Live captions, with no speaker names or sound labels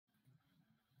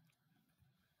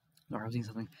Or I was seeing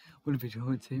something. What a video!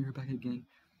 And today we're back again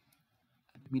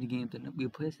at Minigames, and we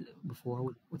played this before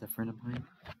with a friend of mine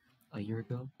a year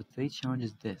ago. But today's challenge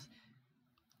is this.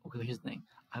 Okay, here's the thing.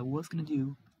 I was gonna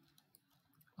do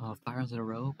 5 rounds in a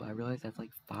row, but I realized that's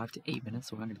like 5 to 8 minutes,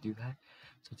 so we're not gonna do that.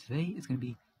 So today is gonna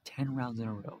be 10 rounds in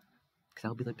a row, because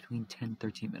that'll be like between 10 and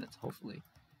 13 minutes, hopefully.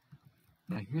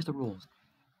 Now here's the rules.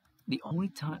 The only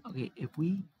time, okay, if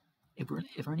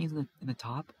our name's in the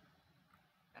top,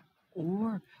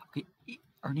 or okay,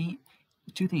 our name,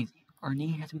 two things. Our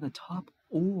name has to be in the top,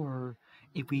 or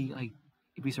if we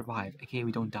survive, okay,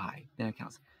 we don't die, then it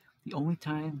counts. The only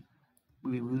time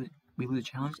we lose a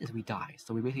challenge is we die,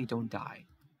 so we basically don't die.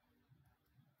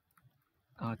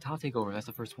 Top takeover, that's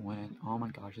the first one. Oh my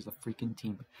gosh, it's a freaking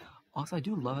team. Also, I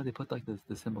do love how they put like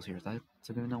the symbols here, so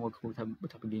they're gonna know what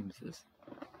type of game this is.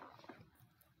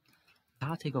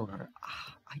 Top takeover.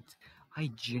 I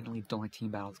genuinely don't like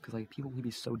team battles because like people can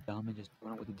be so dumb and just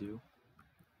don't know what to do.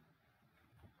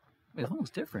 Wait, this one looks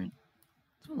different.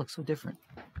 This one looks so different.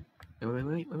 Wait.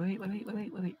 Okay,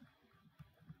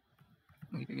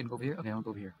 you're gonna go over here? Okay, I'll go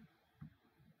over here.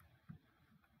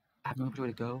 I have no other way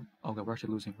to go. Oh god, we're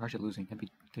actually losing. Can't be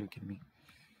kidding me.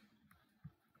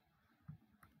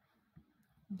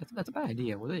 That's a bad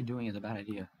idea. What they're doing is a bad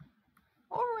idea.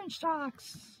 Orange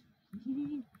socks!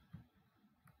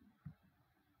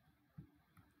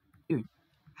 Dude,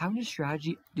 having a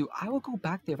strategy... Dude, I will go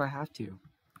back there if I have to.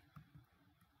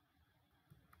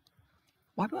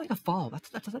 Why do I like to fall?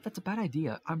 That's a bad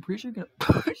idea. I'm pretty sure you're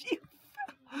gonna push you.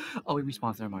 Oh, we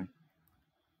respawned. Never mind.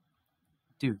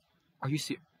 Dude, are you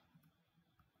serious?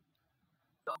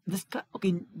 This guy.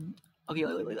 Okay.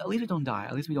 At least we don't die.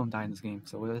 At least we don't die in this game,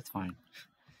 so that's fine.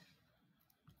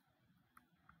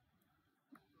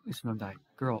 At least we don't die,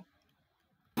 girl.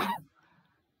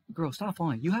 Girl, stop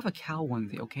falling. You have a cow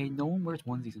onesie, okay? No one wears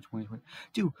onesies in 2020.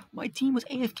 Dude, my team was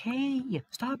AFK.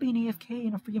 Stop being AFK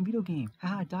in a freaking video game.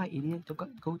 Haha, die, idiot.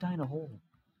 Go die in a hole.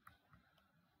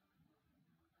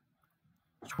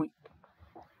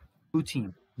 Blue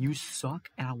team, you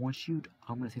suck, and I want you.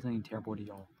 I'm gonna say something terrible to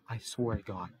y'all. I swear to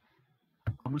God.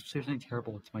 I'm gonna say something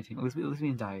terrible to my team. At least we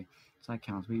didn't die. So that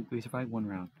counts. We survived 1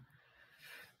 round.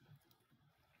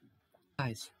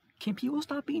 Guys, can people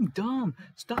stop being dumb?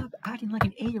 Stop acting like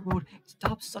an 8-year-old.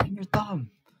 Stop sucking your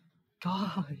thumb.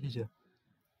 God. Oh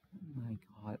my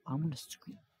God. I'm gonna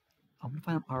scream. I'm gonna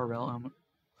find an RL. Why am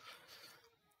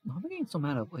I getting so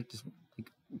mad at why am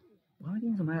I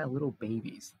getting so mad at little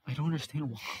babies? I don't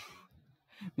understand why.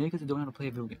 Maybe because they don't know how to play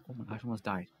a video game. Oh my gosh, I almost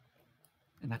died.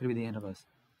 And that could be the end of us.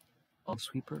 Oh,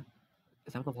 sweeper?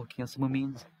 Is that what the volcano symbol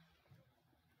means?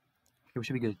 Okay, we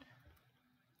should be good.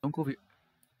 Don't go over here.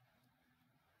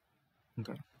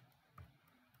 Okay.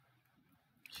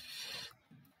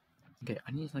 Okay,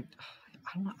 I need like...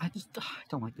 I don't know, I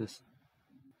don't like this.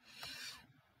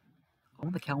 I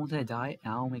want the cow one to die,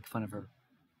 and I'll make fun of her.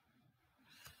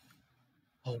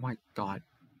 Oh my God.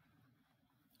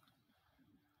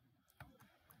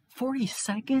 40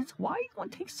 seconds? Why is it going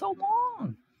to take so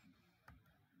long?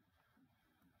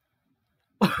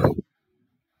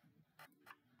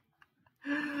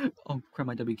 Oh crap,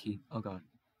 my W key. Oh God.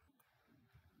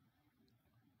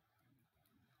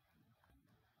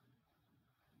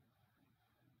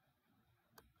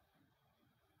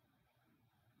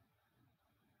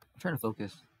 I'm trying to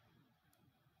focus.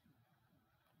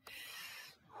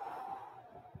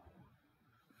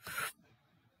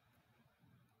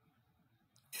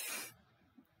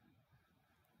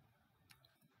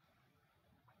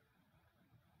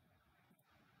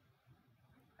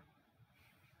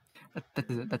 That's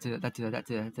it.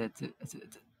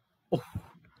 Oh.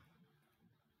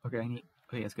 Okay, okay,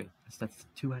 that's good. That's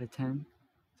 2 out of 10.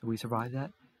 So we survived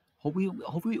that. Hopefully,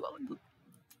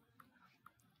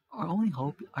 our only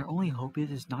hope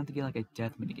is not to get like a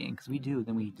death minigame, because we do,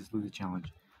 then we just lose the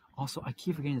challenge. Also, I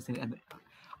keep forgetting to say this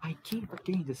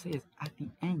at the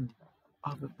end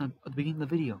of the beginning of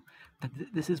the video, that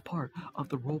this is part of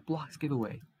the Roblox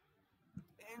giveaway.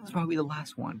 And it's probably the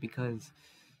last one, because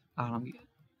I'm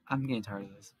getting tired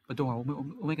of this. But don't worry,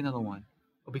 we'll make another one.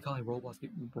 It'll be called like Roblox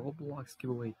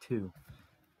giveaway 2.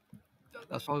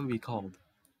 That's probably what it'll be called,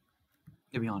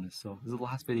 to be honest. So this is the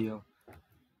last video.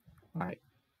 Alright.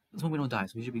 This one we don't die,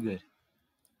 so we should be good.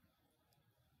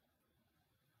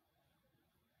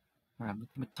 Alright, I'm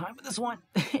gonna time with this one.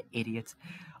 Idiots.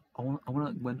 I want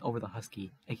to win over the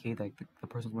husky, aka like the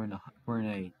person wearing a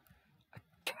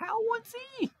cow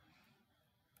onesie.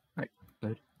 Alright,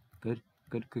 good.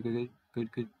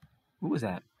 Who was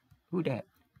that? Who dat?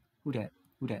 Okay.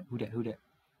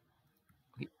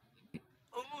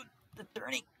 Oh, the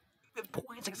turning. Good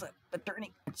points. Like I said, the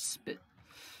turning. Spit.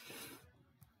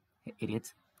 Hey,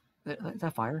 idiots. Is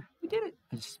that fire? We did it!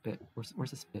 I just spit.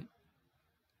 Where's the spit?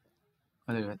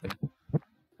 Oh, there, right there.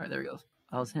 Alright, there he goes.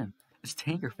 That was him. It's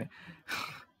Tanker fan.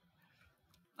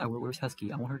 Where's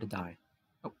Husky? I want her to die.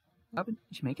 Oh, what happened?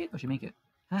 Did she make it? Oh, she make it.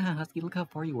 Haha, Husky, look how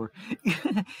far you were.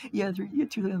 Yeah, you had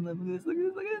 2 seconds left. Look at this, look at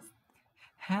this, look at this.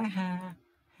 Ha ha.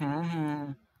 Ha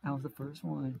ha. That was the first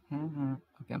one. Ha ha.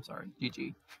 Okay, I'm sorry.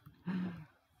 GG.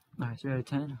 Alright, 3 out of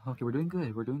 10. Okay, we're doing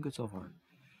good. We're doing good so far.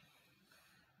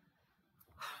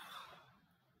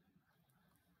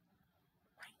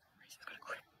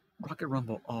 Rocket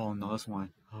Rumble. Oh no, this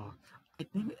one. Oh, I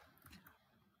think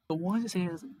the one that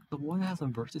has a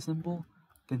versus symbol,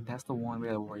 then that's the one we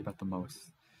gotta worry about the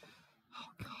most.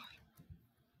 Oh god.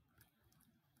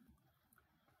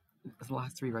 It's the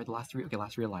last 3, right? The last 3. Okay,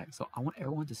 last 3 alive. So I want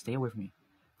everyone to stay away from me.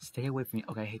 Stay away from me.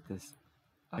 Okay, I hate this.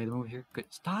 Okay, the over here. Good.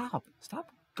 Stop.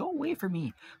 Stop. Go away from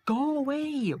me. Go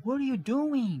away. What are you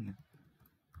doing?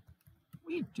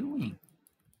 What are you doing?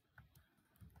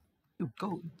 You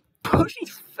go. Pushy.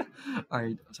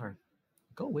 Alright, sorry.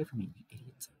 Go away from me, you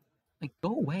idiots. Like, go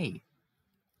away.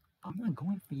 I'm not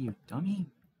going for you, dummy.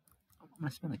 I'm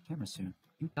gonna spin the camera soon.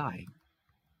 You die.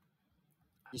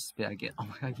 I just spit again. Oh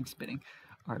my god, I keep spitting.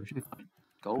 Alright, we should be fine.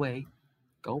 Go away.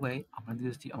 Go away. I'm gonna do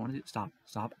this to you. I wanna do. Stop.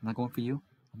 Stop. I'm not going for you.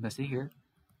 I'm gonna stay here.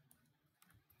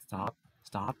 Stop.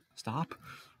 Stop. Stop.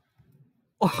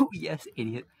 Oh, yes,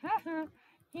 idiot.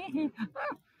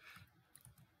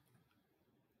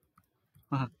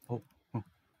 Oh.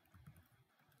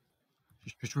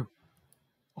 You're true.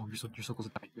 Oh, you're so close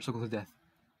to die. You're so close to death.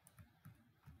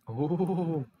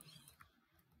 Oh.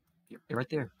 You're right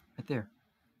there. Right there.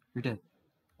 You're dead.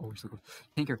 Oh, you're so close.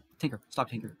 Tanker. Stop,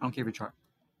 Tanker. I don't care if you try.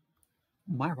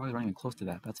 My rockets aren't even close to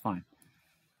that. That's fine.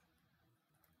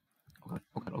 Oh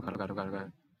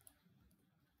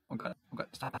god.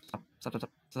 Stop.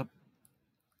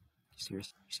 You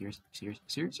serious?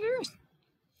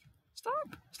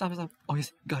 Stop. Oh,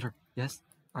 yes. Got her. Yes.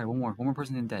 Alright, one more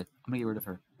person than dead. I'm gonna get rid of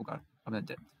her. Oh god. I'm in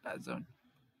a bad zone.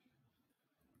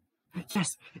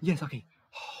 Yes! Okay.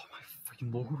 Oh my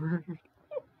freaking lord.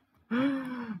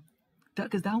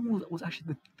 Because that one was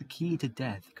actually the key to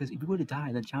death. Because if you would have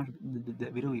died, the challenge,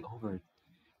 the video would be over.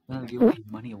 Then I'll give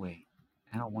money away.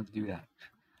 I don't want to do that.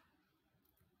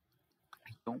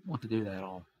 I don't want to do that at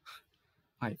all.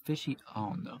 Alright, fishy.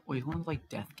 Oh no. Wait, one of like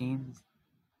death games?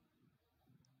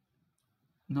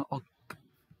 No, oh.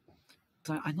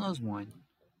 I know there's one.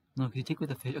 No, because you take away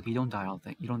the fish. Okay, you don't die, I don't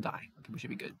think. You don't die. Okay, we should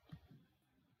be good.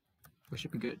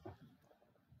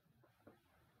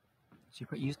 So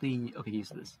you use the. Okay, use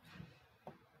this.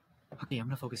 Okay, I'm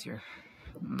gonna focus here.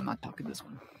 I'm not talking this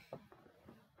one.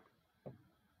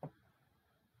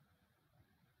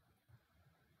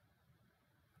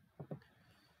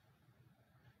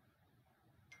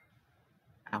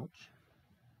 Ouch.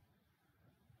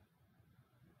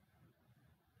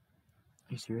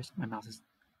 Are you serious? My mouse is.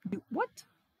 Dude, what?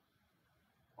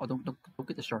 Oh, don't get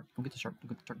the shark. Don't get the shark.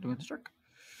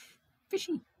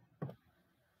 Fishy.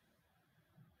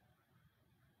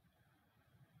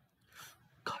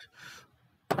 God.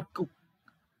 Go.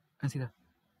 I see that.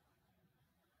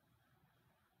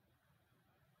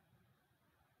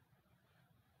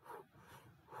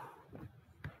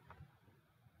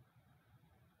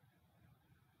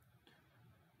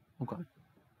 Oh god.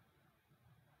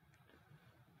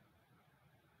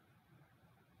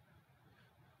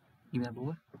 Give me that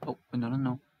BOLA. Oh,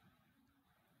 no.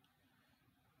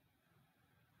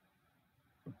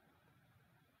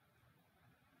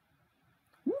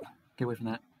 Woo. Get away from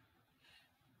that.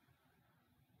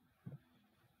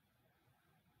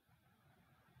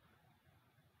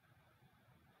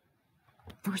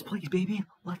 First place, baby.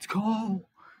 Let's go.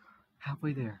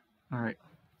 Halfway there. Alright.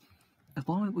 As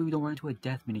long as we don't run into a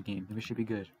death minigame, then we should be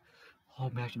good. Oh,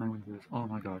 man, actually, might win this. Oh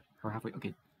my god. We're halfway.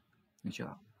 Okay. Let me chill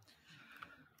out.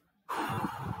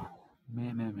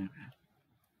 Man.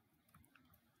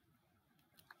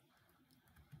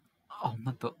 Oh,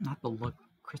 not the look.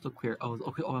 Crystal clear. Oh,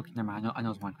 okay. Oh, okay. Never mind. I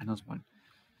know this one. I know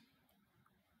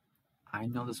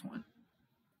this one.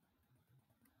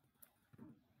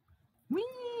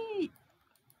 Whee!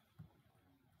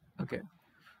 Okay.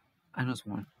 I know this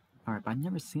one. Alright, but I've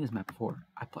never seen this map before.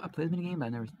 I played the minigame, but I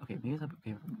never. Okay, maybe it's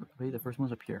okay. Maybe the first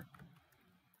one's up here.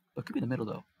 But it could be in the middle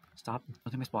though. Stop.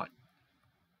 Don't take my spot.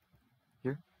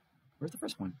 Here. Where's the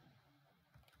first one?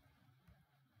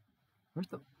 Where's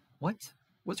the what?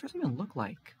 What's the first even look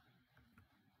like?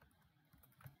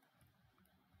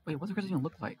 Wait, what's the first even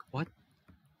look like? What?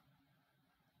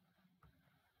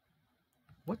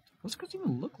 What's the first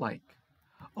even look like?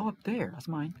 Oh, up there. That's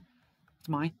mine. It's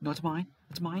mine. No, it's mine.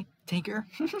 It's mine. Tanker.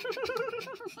 Yes,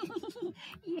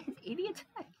 idiot.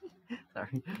 Sorry.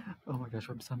 Alright. Oh my gosh,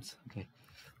 okay.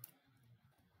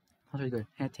 That was really good.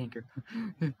 Head tanker.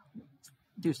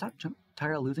 Dude, stop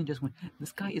tired of losing just when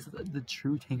this guy is the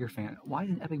true tanker fan. Why is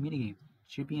it an epic minigame?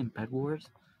 Should be in Bed Wars.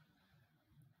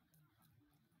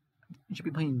 You should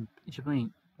be playing.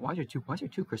 Why is there two? Why is there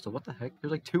two, Crystal? What the heck?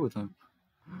 There's like two of them.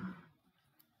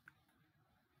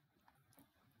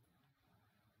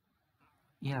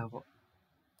 Yeah. Well,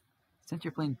 since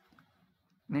you're playing,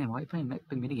 man, why are you playing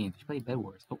epic minigames? You should play Bed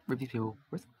Wars. Oh, rip these people.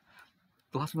 Where's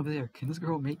the last one over there? Can this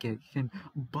girl make it? Can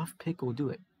Buff Pickle do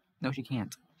it? No, she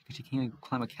can't. Because she can't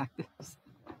climb a cactus.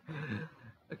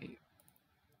 Okay.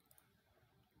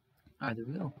 Alright, there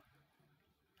we go.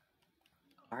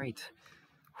 Alright.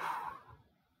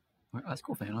 That's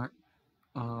cool fan art.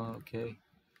 Okay.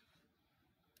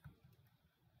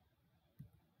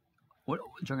 What?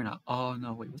 Juggernaut. Oh,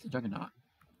 no, wait, what's the Juggernaut?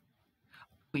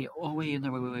 Wait, oh, wait,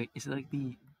 no, wait. Is it like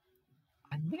the...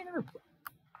 I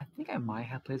think I might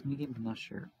have played this minigame, but I'm not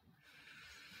sure.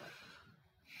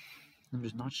 I'm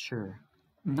just not sure.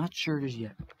 Not sure just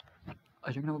yet.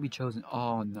 A Juggernaut will be chosen.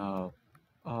 Oh, no.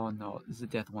 Oh, no. This is a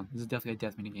death one. This is definitely a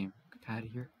death minigame. Can I hide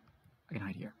here? I can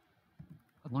hide here.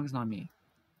 As long as it's not me.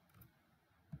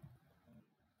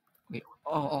 Okay.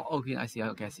 Oh, okay, I see.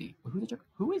 Okay, I see. Who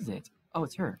is it? Oh,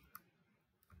 it's her.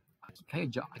 I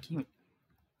can't.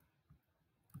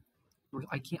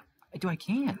 I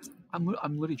can't. I'm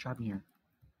literally trapped in here.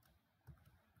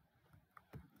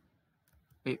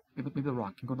 Wait, maybe the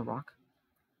rock. Can you go on the rock?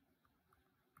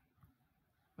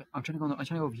 Wait, I'm trying to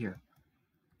go over here.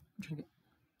 I'm trying to get.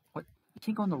 What? You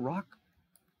can't go on the rock?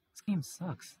 This game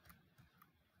sucks.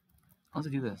 I'll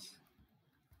have to do this.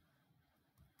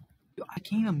 Dude, I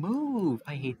can't even move.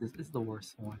 I hate this. This is the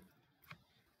worst one.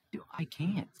 Dude, I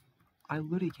can't. I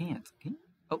literally can't. Can you?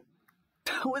 Oh,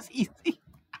 that was easy.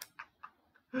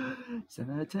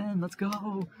 7 out of 10. Let's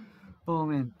go. Oh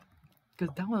man,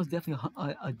 because that one was definitely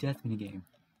a death minigame.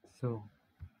 So,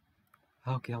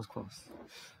 okay, that was close.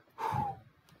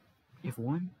 If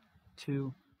 1,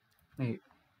 2, 8.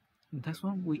 Next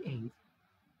one we 8,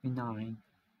 and 9.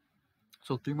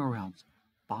 So 3 more rounds.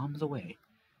 Bombs away.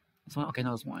 This one, okay,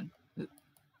 no, this one.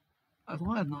 As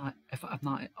long as I'm not,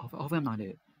 hopefully I'm not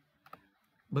it.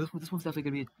 But this one's definitely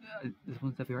gonna be. This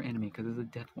one's definitely our enemy because it's a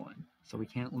death one, so we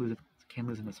can't lose it. Can't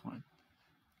lose in this one,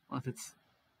 unless it's.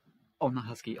 Oh, not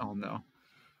Husky. Oh no.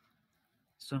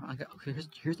 So okay.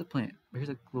 Here's the plant. Here's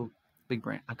a little big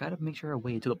branch. I gotta make sure I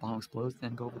wait until the bomb explodes,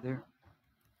 then go over there.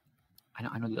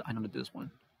 I know to do this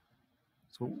one.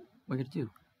 So what we're gonna do?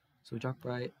 So drop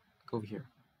right, go over here.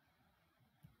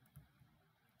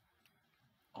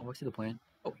 Oh, I see the plan.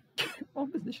 Oh,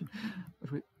 wrong position.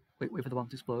 Wait for the bomb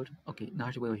to explode. Okay, now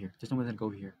I should wait over here. There's no way to go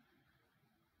over here.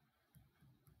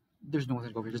 There's no way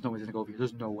to go over here. There's no way to go over here.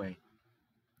 There's no way.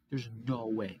 There's no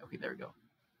way. Okay, there we go.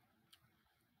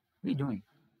 What are you doing?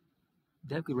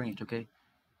 They have good range, okay?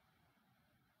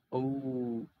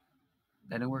 Oh,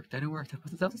 that didn't work. That didn't work. That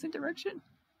was the same direction.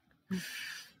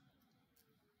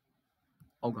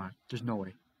 Oh god, there's no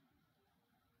way.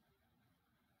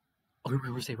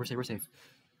 Okay, we're safe.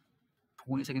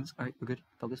 20 seconds. All right, we're good.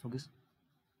 Focus.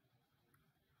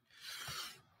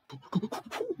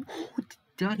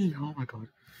 Daddy, oh my god.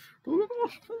 Oh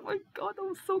my god, that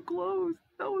was so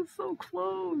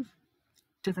close.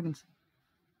 10 seconds.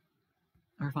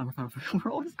 Alright, fine.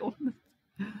 We're all just going.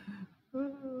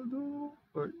 No.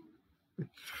 Alright.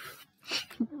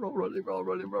 We're all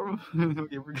running.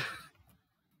 Okay, we're good.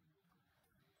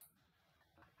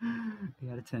 8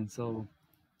 out of 10. So,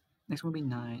 next one will be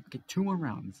 9. Okay, 2 more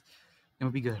rounds. And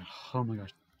we'll be good. Oh my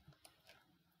gosh.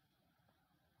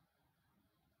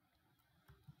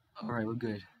 Alright, we're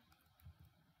good.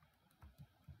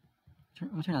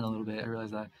 I'll turn down a little bit. I realize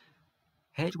that.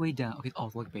 Hedge way down. Okay, oh,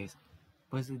 look base.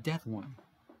 But it's a death one.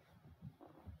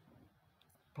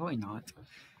 Probably not.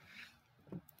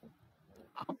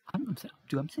 I'm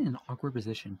sitting in an awkward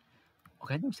position.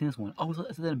 Okay, I've never seen this one. Oh,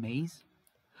 is that a maze?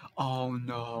 Oh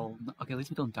no. Okay, at least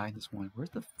we don't die in this one.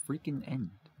 Where's the freaking end?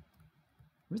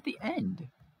 Where's the end?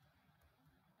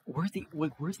 Where's the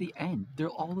end? They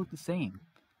all look the same.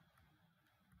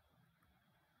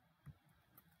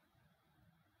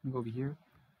 I'm gonna go over here.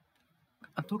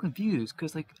 I'm so confused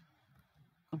because like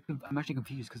I'm actually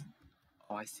confused because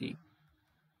oh I see it.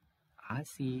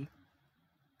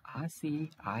 Okay,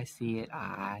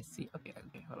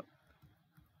 hold up.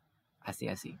 I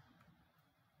see.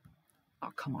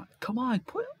 Oh come on,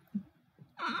 put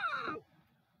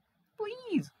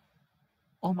please.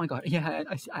 Oh my god, yeah,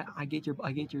 I get your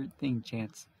thing,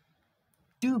 Chance.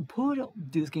 Dude, dude,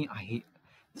 this game I hate.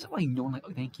 This is why no one like.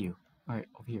 Oh, thank you. All right,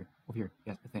 over here.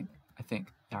 Yes, I think.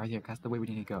 Yeah, right here. That's the way we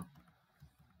need to go.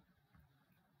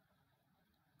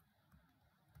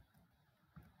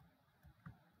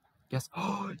 Yes.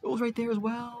 Oh, it was right there as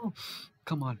well.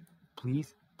 Come on.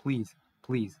 Please. Please.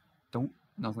 Please. Don't.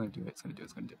 No, it's gonna do it. It's gonna do it.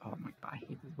 It's gonna do it. Oh my god. I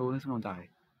hate this. But this one will die.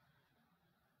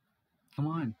 Come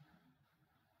on.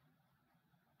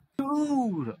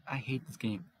 Dude! I hate this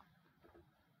game.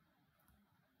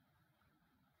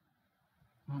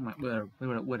 Oh my.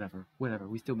 Whatever.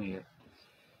 We still made it.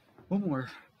 One more.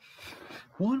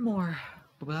 One more.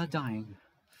 But without dying.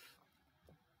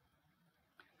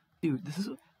 Dude, this is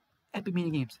epic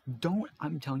minigames. Don't,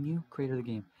 I'm telling you, creator of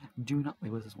the game, do not,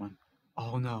 wait, what's this one?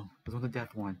 Oh no, this one's a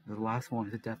death one. The last one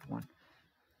is a death one.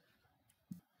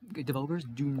 Okay, developers,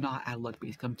 do not add luck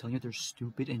base, because I'm telling you, they're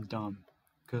stupid and dumb.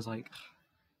 Because, like,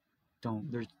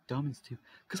 don't, they're dumb and stupid.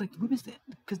 Because, like, we missed it,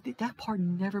 because that part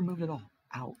never moved at all.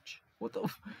 Ouch. What the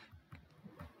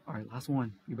Alright, last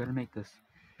one. You better make this.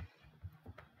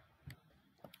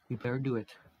 We better do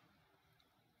it.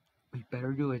 We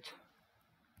better do it.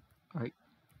 Alright.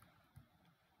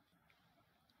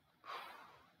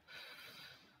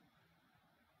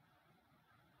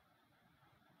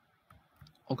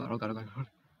 Oh god, oh god, oh god, oh god.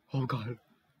 Oh god.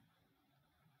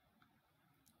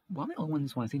 Why am I the only one in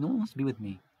this one? See, no one wants to be with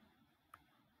me.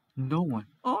 No one.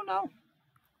 Oh no!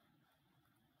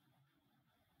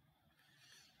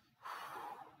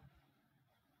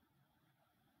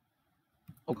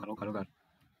 Oh god, oh god, oh god.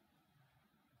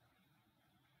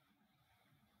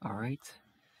 Alright.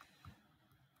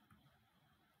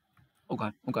 Oh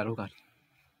god, oh god, oh god.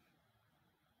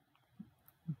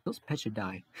 Those pets should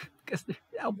die. Because the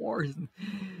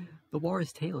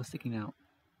walrus tail is sticking out.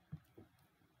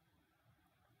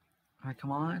 Alright,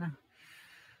 come on.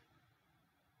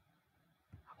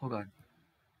 Oh god.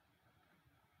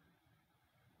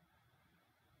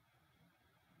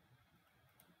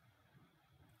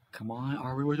 Come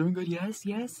on, we're doing good. Yes,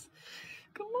 yes.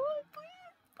 Come on,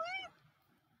 please,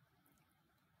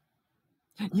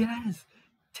 please. Yes!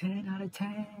 10 out of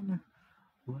 10.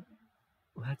 What?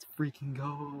 Let's freaking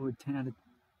go. 10 out of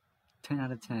 10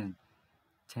 out of 10.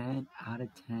 10 out of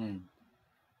 10.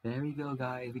 There we go,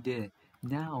 guys. We did it.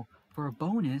 Now, for a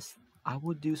bonus, I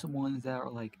would do some ones that are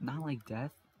like, not like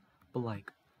death, but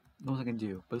like, those I can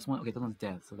do. But this one, okay, this one's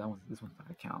death, so this one's not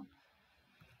gonna count.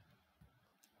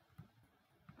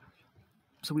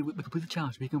 So we completed the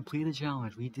challenge. We completed the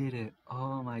challenge. We did it.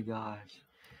 Oh my gosh.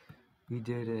 We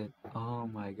did it. Oh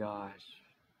my gosh.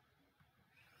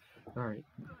 Alright.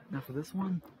 Now for this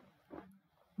one,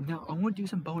 now I want to do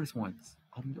some bonus ones.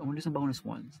 I want to do some bonus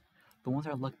ones. The ones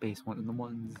that are luck-based ones, and the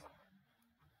ones...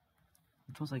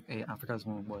 This one's like, hey, I forgot this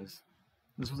one was.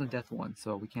 This one's a death one,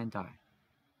 so we can't die.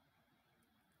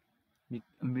 I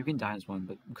mean, we can die in this one,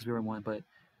 but because we were in one, but...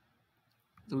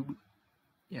 So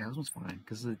yeah, this one's fine,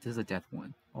 because this is a death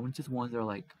one. I want just ones that are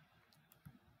like...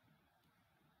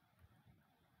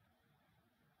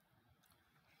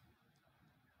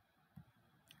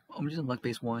 I'm just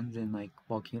luck-based ones and like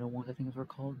volcano ones, I think is what they're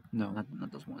called. No, not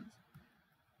those ones.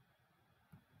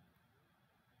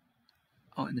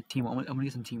 Oh, and the team one. I'm gonna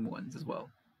get some team ones as well.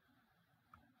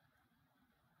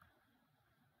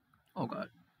 Oh god.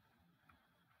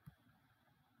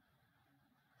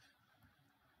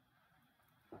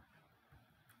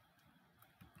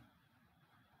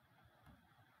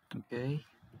 Okay.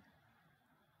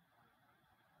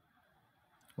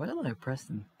 Why did I press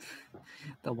him?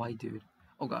 The white dude.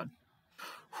 Oh god.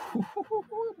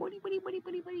 Buddy.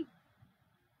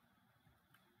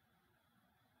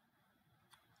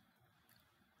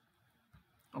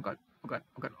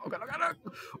 Oh god.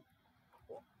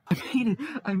 I made it!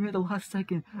 I made it the last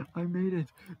second! I made it!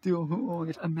 Dude, oh my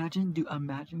gosh. Imagine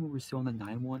when we're still on the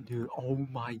 9-1, dude. Oh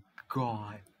my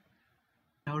god.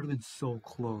 That would have been so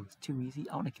close. Too easy.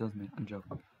 I want to kill this man. I'm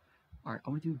joking. Alright, I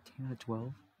want to do 10 out of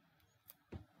 12.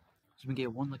 So we can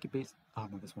get one lucky base. Oh,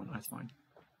 no, this one. That's fine.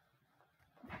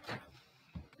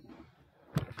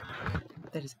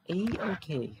 That is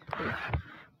A-okay.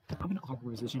 I'm in an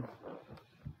awkward position.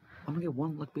 I'm gonna get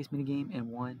one luck-based minigame and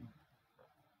one,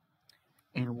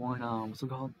 what's it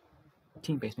called?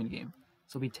 Team-based minigame.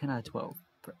 So it'll be 10 out of 12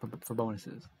 for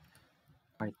bonuses.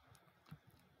 Alright.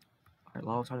 Alright,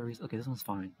 lava starter race. Okay, this one's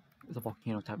fine. It's a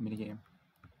volcano type minigame.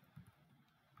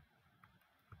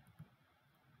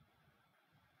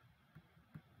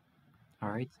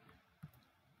 Alright.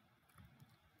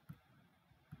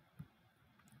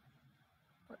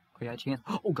 Oh, yeah, chance.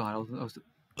 Oh god, I was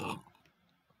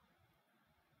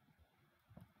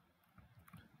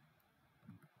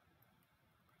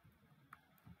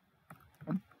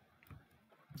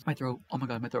my throat. Oh my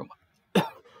god, my throat.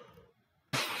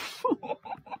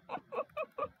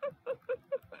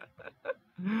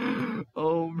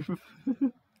 Oh.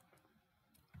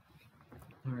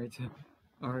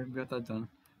 Alright, we got that done.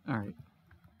 Alright.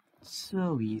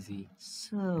 So easy.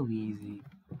 So easy.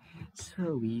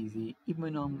 So easy.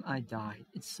 Even though I died,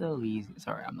 it's so easy.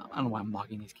 Sorry, I don't know why I'm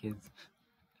mocking these kids.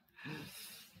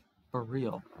 For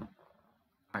real.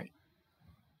 Alright.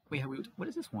 Wait, what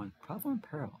is this one? Problem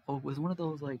Peril. Oh, it was one of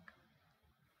those, like...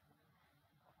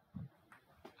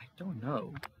 I don't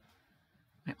know.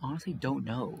 I honestly don't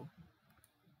know.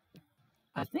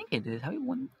 I think it is. How you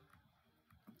won?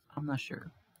 I'm not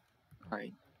sure.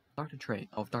 Alright. Dr. Trey.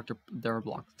 Oh, Dr.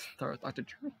 Roblox. Dr.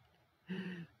 Trey.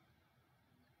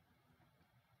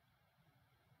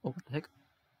 Oh, what the heck?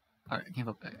 Alright, I can't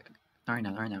vote. Alright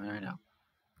now.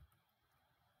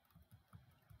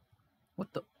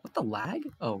 What the lag?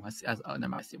 Oh, I see. Oh, never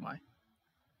mind. I see why.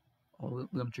 Oh, look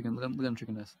at him tricking. Look at him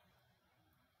tricking us.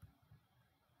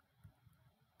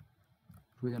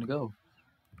 Where are we gonna go?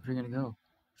 Where are we gonna go?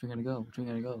 Where are we gonna go? Where are we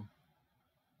gonna go?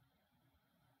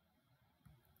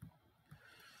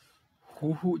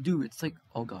 Dude, it's like,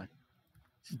 oh god.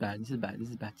 This is bad. This is bad. This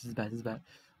is bad. This is bad. This is bad.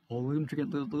 Oh, look at him tricking.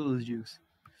 Look at his jukes.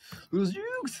 Look at his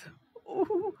jukes!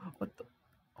 Oh, what the?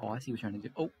 Oh, I see what you're trying to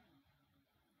do. Oh.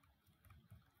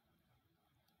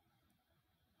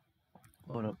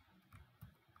 Hold up.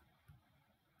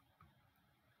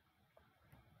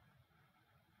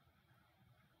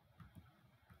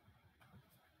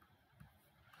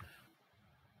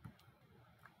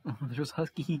 Oh, there's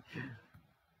Husky.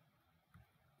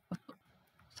 What the?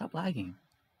 Stop lagging.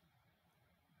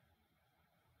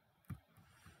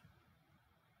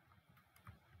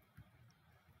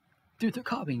 Dude, they're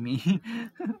copying me.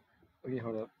 Okay,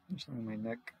 hold up. I'm showing my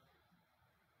neck.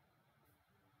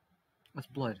 That's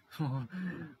blood.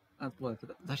 That's blood.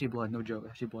 That's actually blood, no joke.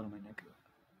 That's actually blood on my neck.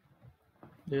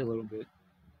 There a little bit.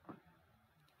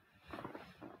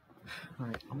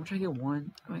 Alright, I'm gonna try to get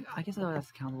one. I mean, I guess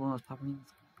that's countable as properties.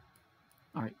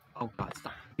 Alright. Oh god,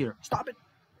 stop. Peter, stop it!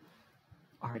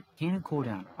 Alright, cannon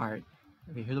cooldown. Alright.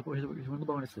 Okay, here's one of the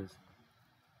bonuses.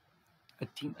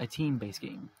 A team-based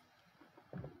game.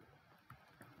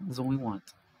 This is what we want.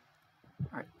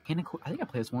 Alright, cannon cool. I think I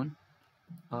play this one.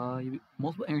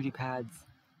 Multiple energy pads.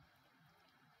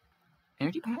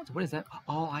 Energy pads? What is that?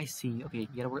 Oh, I see. Okay, you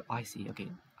gotta work. I see. Okay.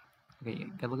 Okay,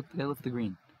 you gotta look at the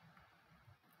green.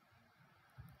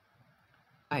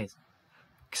 Guys,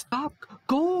 stop!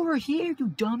 Go over here, you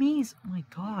dummies! Oh my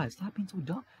god, stop being so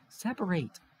dumb.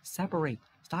 Separate. Stop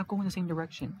going the same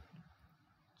direction.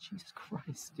 Jesus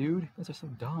Christ, dude. You guys are so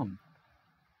dumb.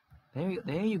 There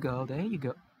you go.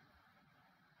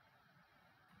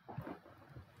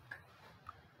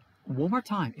 One more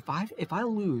time. If I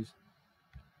lose,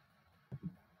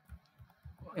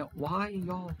 why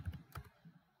y'all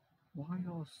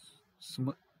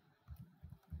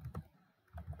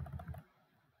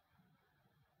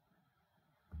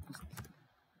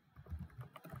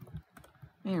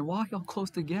Man, why y'all close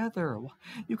together?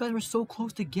 You guys were so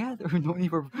close together. No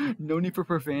need for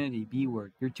profanity. B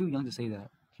word. You're too young to say that.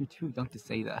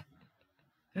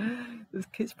 This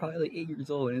kid's probably like 8 years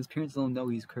old, and his parents don't know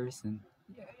he's cursing.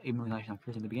 Yeah, even though he's not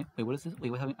cursing at the beginning. Wait, what is this?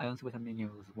 Wait, I don't see what happening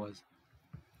was.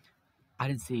 I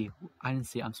didn't see. I'm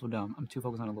so dumb. I'm too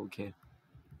focused on a little kid.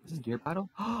 Is this gear battle?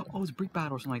 Oh, it's brick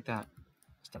battle or something like that.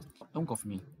 Stop. Don't go for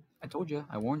me. I told you.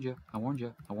 I warned you. I love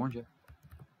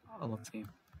this game.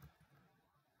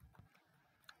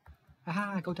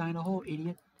 Haha, go die in a hole,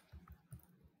 idiot.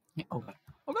 Yeah, oh god.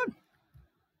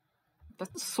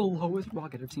 That's the slowest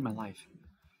rocket I've seen in my life.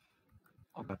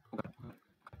 Oh god.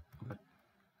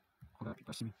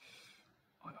 People see me.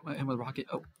 And with rocket,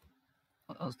 oh.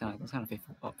 That was kind of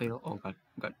faithful. Oh, fatal. Oh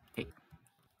god. Hey.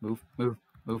 Move.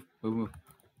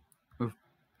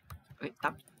 Hey,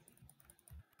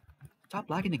 stop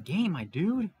lagging the game, my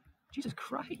dude. Jesus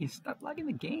Christ, stop lagging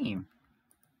the game.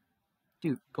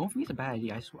 Dude, going for me is a bad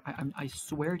idea. I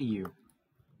swear to you.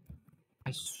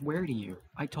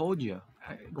 I told you.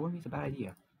 Going for me is a bad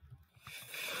idea.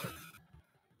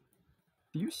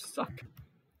 You suck.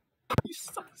 You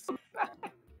suck so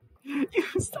bad.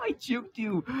 I juked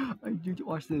you.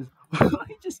 Watch this.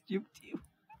 I just juked you.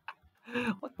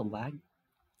 What the lag?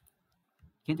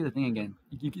 Can't do the thing again.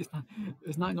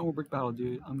 It's not no more brick battle,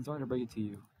 dude. I'm sorry to break it to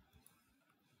you.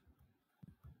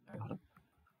 Alright, hold up.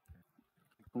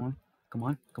 Come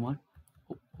on.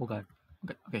 Oh god.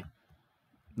 Okay.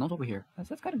 Not over here.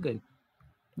 That's kind of good.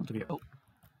 Not over here. Oh.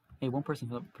 Hey, one person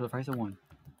for the price of one.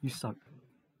 You suck.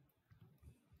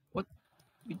 What?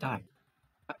 You died.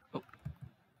 Oh.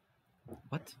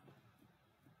 What?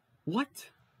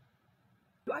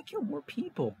 I killed more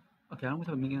people. Okay, I don't know what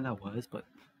type of minigame that was, but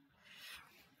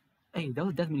hey, that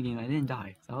was a death minigame. I didn't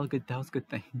die. So that was a good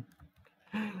thing.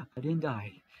 I didn't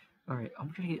die. Alright,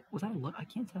 I'm trying to get... Was that a luck? I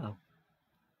can't tell.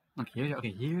 Okay,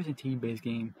 here's a team-based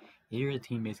game. Here's a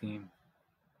team-based game.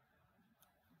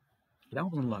 Okay, that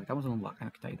one's unlocked. That one's unlocked. I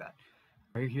can tell you that.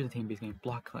 Right here's a team-based game.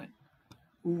 Block hunt.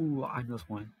 Ooh, I know this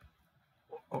one.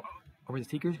 Oh, are we the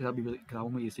Seekers? Because I'll be really. Because I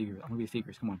want to be the Seekers. I'm gonna be the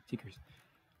Seekers. Come on, Seekers.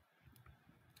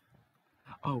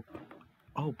 Oh,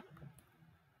 oh,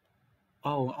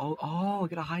 oh! You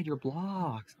gotta hide your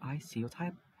blocks. I see. Let's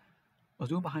hide. Let's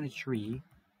do it behind a tree.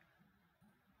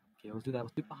 Okay, let's do that.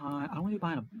 Let's do it behind. I don't want to do it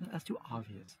behind a. That's too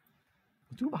obvious.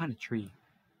 Let's do it behind a tree.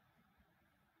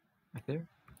 Right there.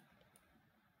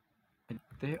 Right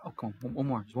there. Oh, come on. One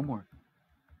more. Just one more.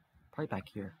 Probably back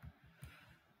here.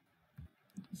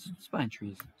 It's behind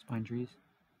trees. It's behind trees.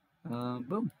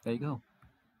 Boom. There you go.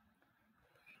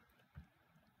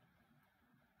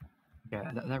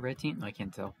 Yeah, that red team? No, I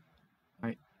can't tell.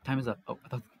 Alright, time is up. Oh, I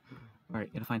thought.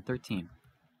 Alright, gotta find 13.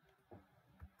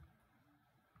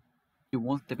 Dude,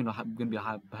 one's definitely gonna be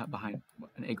behind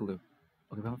an igloo.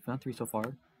 Okay, we found 3 so far.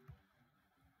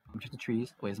 I'm just the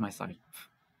trees. Wait, this is my side.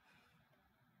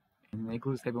 And the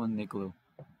igloo is everyone in the igloo.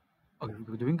 Okay,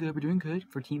 we're doing good. We're doing good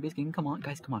for team-based game. Come on,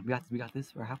 guys, come on. We got this. We got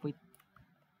this. We're halfway.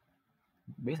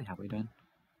 Basically halfway done.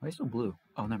 Why is it still blue?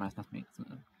 Oh, never mind. It's not me.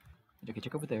 Okay,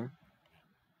 check over there.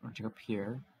 I'm gonna check up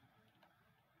here.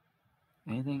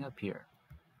 Anything up here?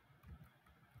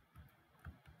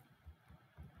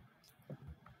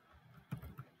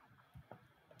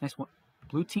 Nice one.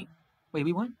 Blue team. Wait,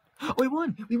 we won? Oh, we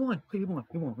won! We won! Okay, we won.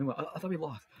 I thought we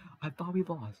lost.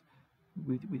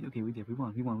 We did. We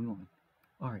won.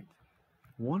 Alright.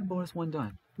 One bonus, one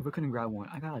done. If I couldn't grab one,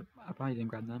 I probably didn't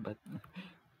grab none, but.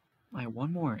 Alright,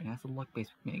 one more, and that's a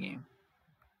luck-based minigame.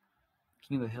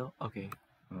 King of the Hill? Okay.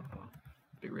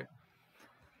 Big rip.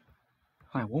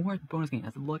 Alright, one more bonus game.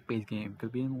 That's a luck-based game,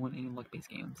 because we didn't win any luck-based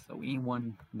games, so we ain't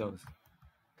won those.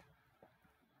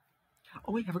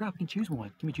 Oh wait, I forgot, we can choose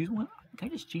one. Can we choose one? Can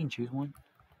I just cheat and choose one?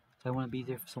 So I want to be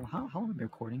there for so long. How long am I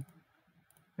recording?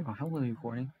 How long am I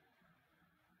recording?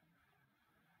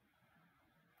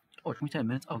 Oh, 27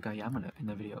 minutes? Oh god, yeah, I'm gonna end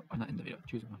the video. Or not end the video,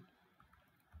 choose one.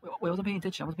 Wait, I wasn't paying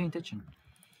attention.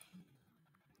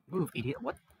 Move, idiot.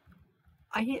 What?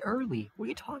 I hit early. What are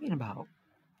you talking about?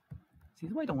 See,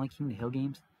 this is why I don't like King of the Hill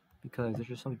games. Because they're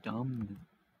just so dumb.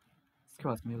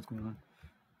 Let's me what's going on.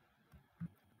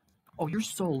 Oh, you're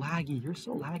so laggy.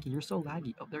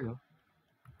 Oh, there you go.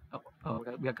 Oh,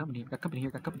 we got company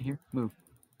here. Move,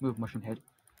 mushroom head.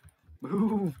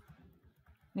 Move.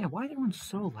 Man, why is everyone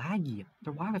so laggy?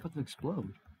 Why am I about to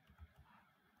explode?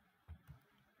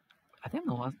 I think I'm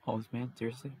the last. Oh, man,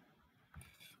 seriously.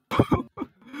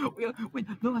 Wait,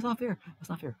 no, that's not fair.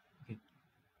 Okay,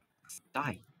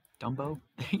 die, Dumbo.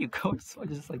 There you go. So I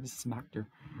just smacked her.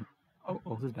 Oh,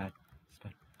 this is bad.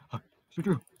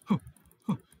 True.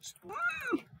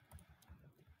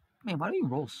 Man, why do you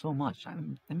roll so much?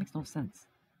 That makes no sense.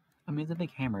 I mean, it's a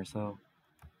big hammer, so.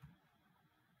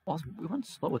 Also, we went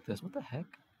slow with this. What the heck?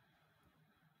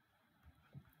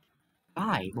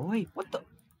 Die, boy. What the?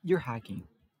 You're hacking.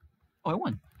 Oh, I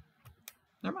won.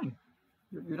 Never mind.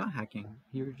 You're not hacking.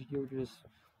 You're just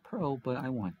pro, but I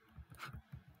won.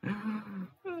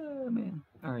 Oh, man.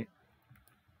 Alright.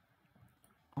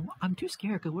 Oh, I'm too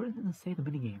scared, because what does it say in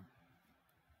the minigame?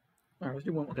 Alright, let's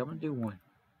do one. Okay, I'm gonna do one.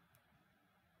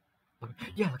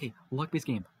 Yeah, okay. Luck-based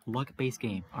game.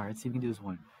 Alright, let's see if we can do this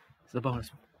one. This is a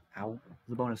bonus. Ow. This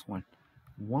is a bonus one.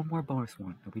 One more bonus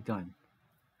one. We'll be done.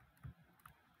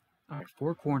 Alright,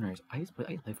 4 corners. I used to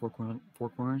play 4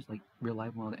 corners, like real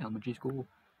life when I was in elementary school.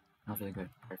 Not really good.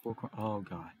 Alright, 4 corners. Oh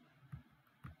god.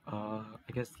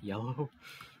 I guess yellow.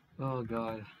 Oh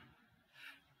god.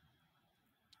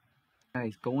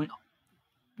 Guys, going.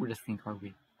 We're just thinking, are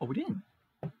we? Oh, we didn't.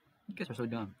 You guys are so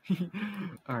dumb.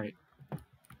 Alright.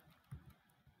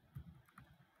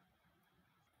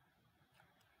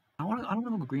 I don't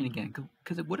want to go green again.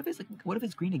 Cause what if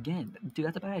it's green again? Dude,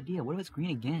 that's a bad idea. What if it's green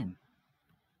again?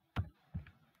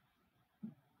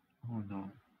 Oh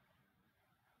no.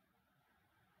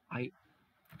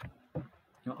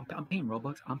 I'm paying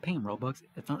Robux.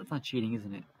 It's not cheating,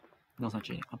 isn't it? No, it's not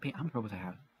cheating. How many Robux I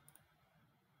have?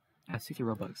 I have 60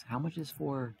 Robux. How much is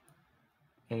for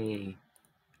a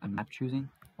map choosing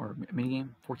or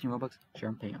minigame? 14 Robux? Sure,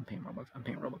 I'm paying Robux. I'm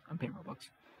paying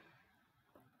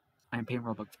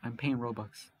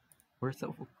Robux. Where's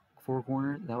the 4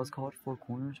 corners? That was called 4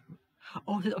 corners?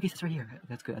 Oh, okay, it's right here.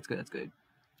 That's good.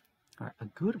 Alright, a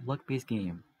good luck-based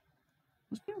game.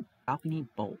 Let's do balcony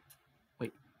bolt.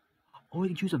 Wait. Oh, we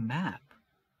can choose a map.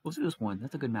 Let's do this one.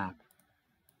 That's a good map.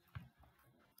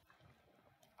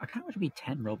 I kind of wish it would be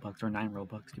 10 Robux or 9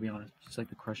 Robux, to be honest. Just like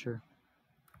the Crusher.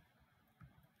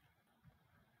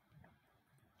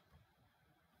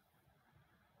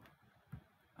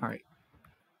 Alright.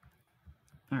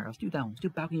 Alright, let's do that one. Let's do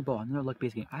balcony ball. Another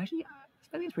luck-based game. Actually,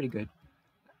 I think it's pretty good.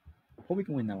 Hope we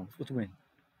can win that one. Let's win.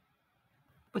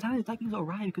 But that game's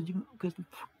alright because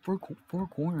four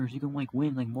corners you can like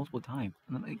win like multiple times,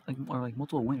 like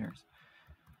multiple winners.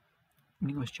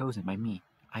 It was chosen by me.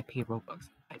 I paid Robux.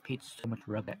 I paid so much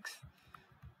Robux.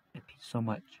 I paid so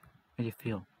much. How do you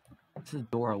feel? This is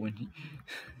Dora when he.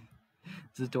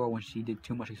 This is Dora when she did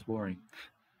too much exploring.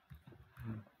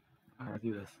 Alright, let's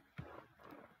do this.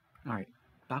 Alright,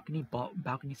 balcony ball,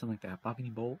 balcony something like that. Balcony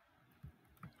bowl.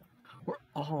 We're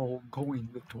all going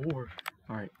the door.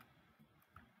 Alright.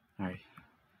 Alright.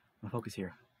 I'm gonna focus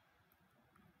here.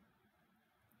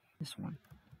 This one.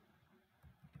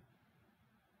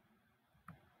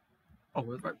 Oh,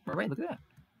 right, look at that.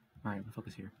 Alright, I'm gonna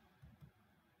focus here.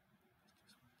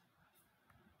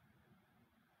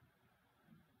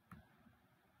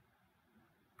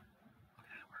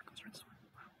 Okay, that works. Let's try this one.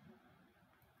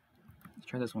 Let's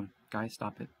try this one. Guys,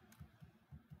 stop it.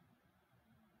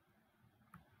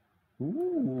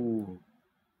 Ooh.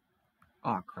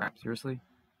 Oh crap, seriously?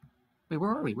 Wait,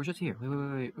 where are we? We're just here.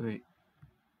 Wait. Wait,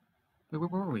 where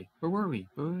were we? Where were we?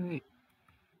 Wait.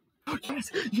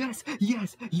 Yes,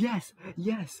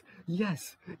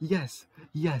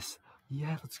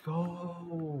 let's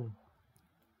go.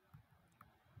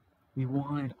 We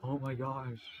won. Oh my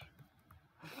gosh.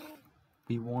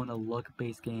 We won a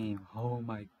luck-based game. Oh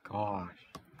my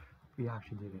gosh. We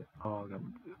actually did it. Oh god.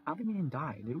 I think we didn't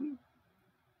die, did we?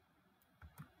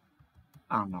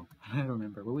 I don't know. I don't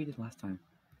remember. What we did last time.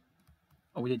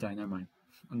 Oh, we did die. Never mind.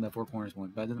 On the four corners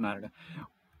one, but it doesn't matter.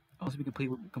 Also, we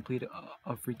complete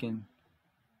a freaking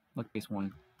luck-based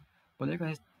one. But there,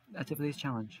 guys. That's it for today's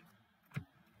challenge.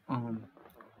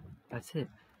 That's it.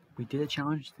 We did a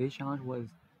challenge. Today's challenge was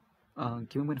can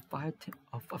we win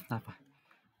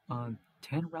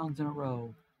 10 rounds in a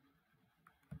row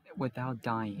without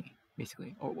dying,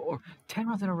 basically, or 10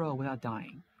 rounds in a row without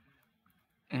dying.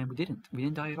 And we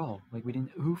didn't die at all. Like, we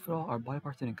didn't oof at all. Our body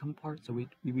parts didn't come apart, so we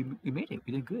made it.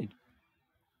 We did good.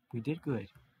 We did good.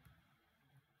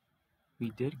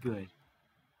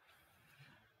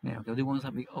 Now, the other ones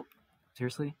that we, oh,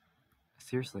 seriously?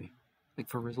 Like,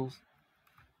 for Rizzles?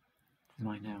 This is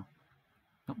mine now.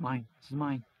 Not mine. This is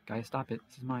mine. Guys, stop it.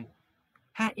 This is mine.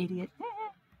 Ha, idiot.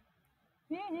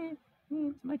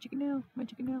 It's my chicken now. What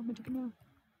kind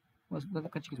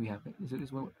of chickens we have?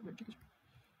 Is what chickens?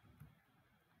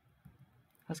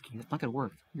 Husky, that's not gonna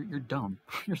work. You're dumb.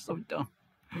 You're so dumb.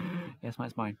 Yes,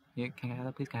 mine's mine. Yeah, can I have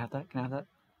that, please? Can I have that?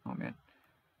 Oh man.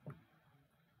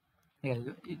 Hey guys,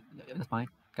 that's mine.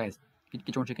 Guys,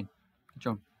 get your own chicken. Get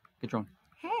your own.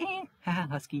 Haha,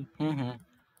 husky.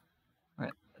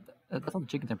 Alright, that's all the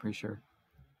chickens, I'm pretty sure.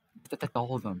 That's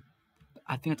all of them.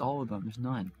 I think it's all of them. There's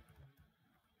none.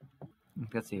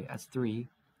 Let's see. That's 3.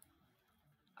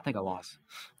 I think I lost.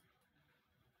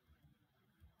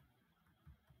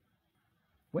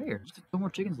 Where? There's 2 more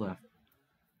chickens left.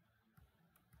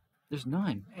 There's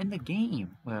none. End the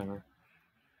game. Whatever.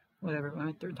 I'm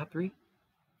in third. Top 3?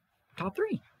 Top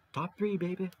 3,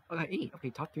 baby. I got 8. Okay,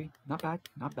 top 3. Not bad.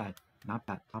 Top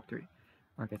 3.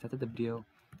 Alright, guys, that's the video.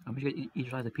 I'm sure you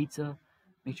eat a pizza.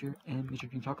 Make sure you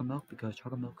drink chocolate milk, because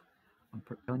chocolate milk, I'm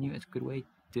telling you, it's a good way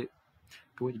to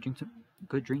drink some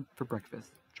good drink for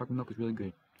breakfast. Chocolate milk is really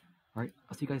good. Alright,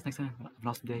 I'll see you guys next time. Have an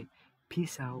awesome day.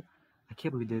 Peace out. I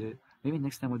can't believe we did it. Maybe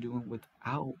next time we'll do it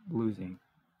without losing.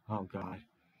 Oh god.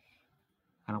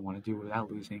 I don't want to do it without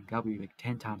losing. That'll be like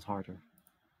 10 times harder.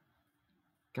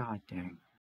 God dang.